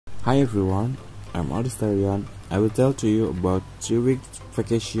Hi everyone, I'm Aldistarian. I will tell to you about 3 weeks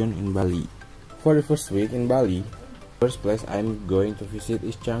vacation in Bali. For the first week in Bali, first place I'm going to visit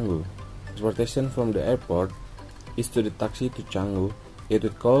is Canggu. Transportation from the airport is to the taxi to Canggu. It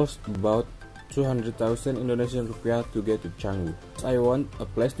would cost about 200,000 Indonesian rupiah to get to Canggu. If I want a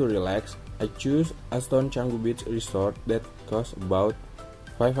place to relax, I choose Aston Canggu Beach Resort that costs about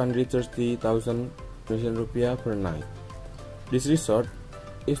 530,000 Indonesian rupiah per night. This resort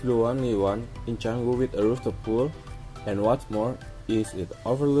is the only one in Canggu with a rooftop pool, and what's more is it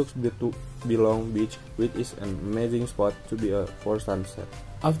overlooks the Bilong Beach, which is an amazing spot to be for sunset.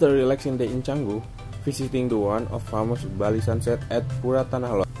 After a relaxing day in Canggu, visiting the one of famous Bali sunset at Pura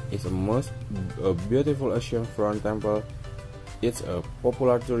Tanah Lot is a beautiful oceanfront temple. It's a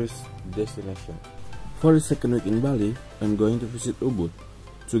popular tourist destination. For the second week in Bali, I'm going to visit Ubud.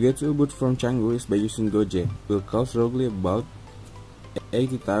 To get to Ubud from Canggu is by using Gojek. Will cost roughly about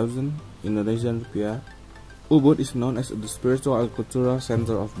 80,000 Indonesian rupiah. Ubud is known as the spiritual and cultural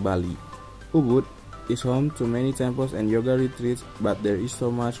center of Bali. Ubud is home to many temples and yoga retreats, but there is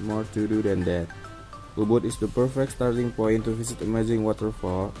so much more to do than that. Ubud is the perfect starting point to visit amazing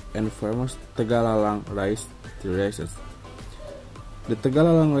waterfall and famous Tegalalang rice terraces. The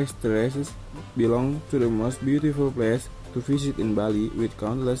Tegalalang rice terraces belong to the most beautiful place to visit in Bali, with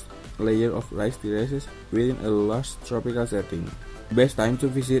countless layers of rice terraces within a lush tropical setting. Best time to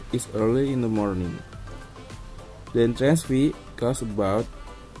visit is early in the morning. The entrance fee costs about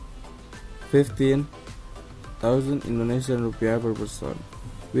 15,000 Indonesian rupiah per person.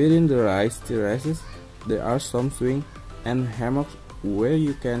 Within the rice terraces, there are some swings and hammocks where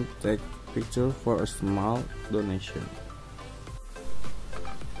you can take pictures for a small donation.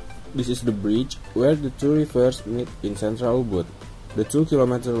 This is the bridge where the two rivers meet in central Ubud. The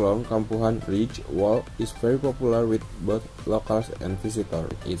 2-kilometer-long Kampuhan Ridge Wall is very popular with both locals and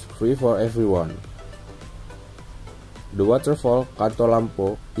visitors. It's free for everyone. The waterfall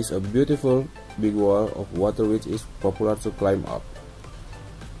Kartolampo is a beautiful big wall of water which is popular to climb up,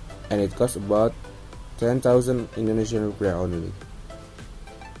 and it costs about 10,000 Indonesian rupiah only.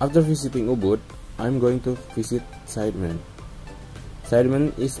 After visiting Ubud, I'm going to visit Sidemen.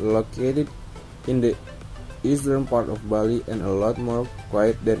 Sidemen is located in the eastern part of Bali and a lot more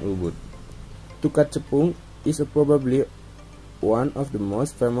quiet than Ubud. Tukat Cepung is probably one of the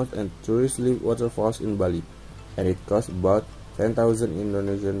most famous and touristy waterfalls in Bali, and it costs about 10,000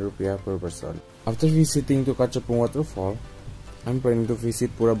 Indonesian rupiah per person. After visiting Tukat Cepung waterfall, I'm planning to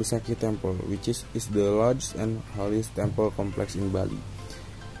visit Pura Besakih Temple, which is the largest and holiest temple complex in Bali.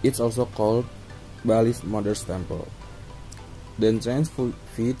 It's also called Bali's Mother's Temple. The entrance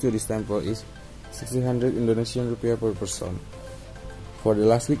fee to this temple is 600 Indonesian rupiah per person. For the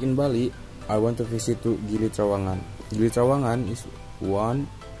last week in Bali, I want to visit to Gili Trawangan. Gili Trawangan is one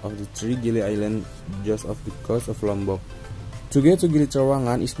of the 3 Gili islands just off the coast of Lombok. To get to Gili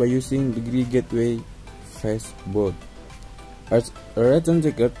Trawangan is by using the Gili Gateway Fast Boat. A return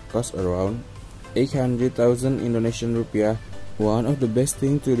ticket costs around 800,000 Indonesian rupiah. One of the best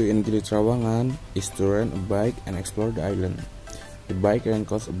things to do in Gili Trawangan is to rent a bike and explore the island. The bike rent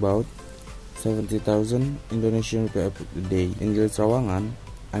costs about 70,000 Indonesian rupiah per day. In Gili Trawangan,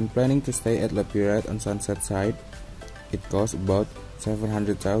 I'm planning to stay at Lapirat on Sunset Side. It costs about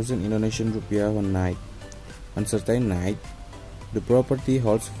 700,000 Indonesian rupiah one night. On certain night, the property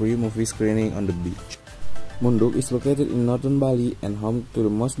holds free movie screening on the beach. Munduk is located in northern Bali and home to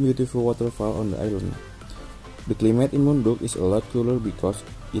the most beautiful waterfall on the island. The climate in Munduk is a lot cooler because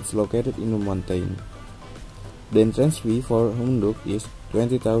it's located in a mountain. The entrance fee for Munduk is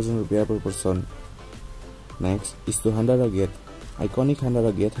 20,000 rupiah per person. Next is to Handara Gate. Iconic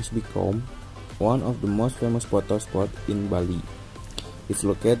Handara Gate has become one of the most famous photo spots in Bali. It's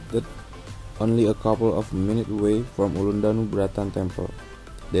located only a couple of minutes away from Ulundanu Bratan Temple.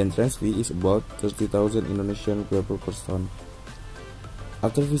 The entrance fee is about 30,000 Indonesian rupiah per person.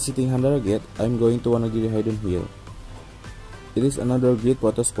 After visiting Handara Gate, I'm going to Wonogiri Hidden Hill. It is another great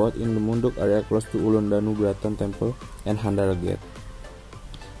photo spot in the Munduk area close to Ulundanu Bratan Temple and Handara Gate.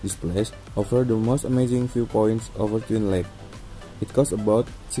 This place offers the most amazing viewpoints over Twin Lake. It costs about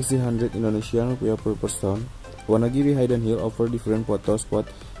 600 Indonesian rupiah per person. Wonogiri Hidden Hill offers different photo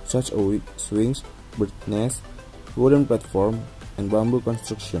spots such as swings, bird nest, wooden platform, and bamboo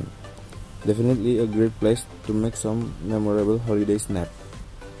construction. Definitely a great place to make some memorable holiday snap.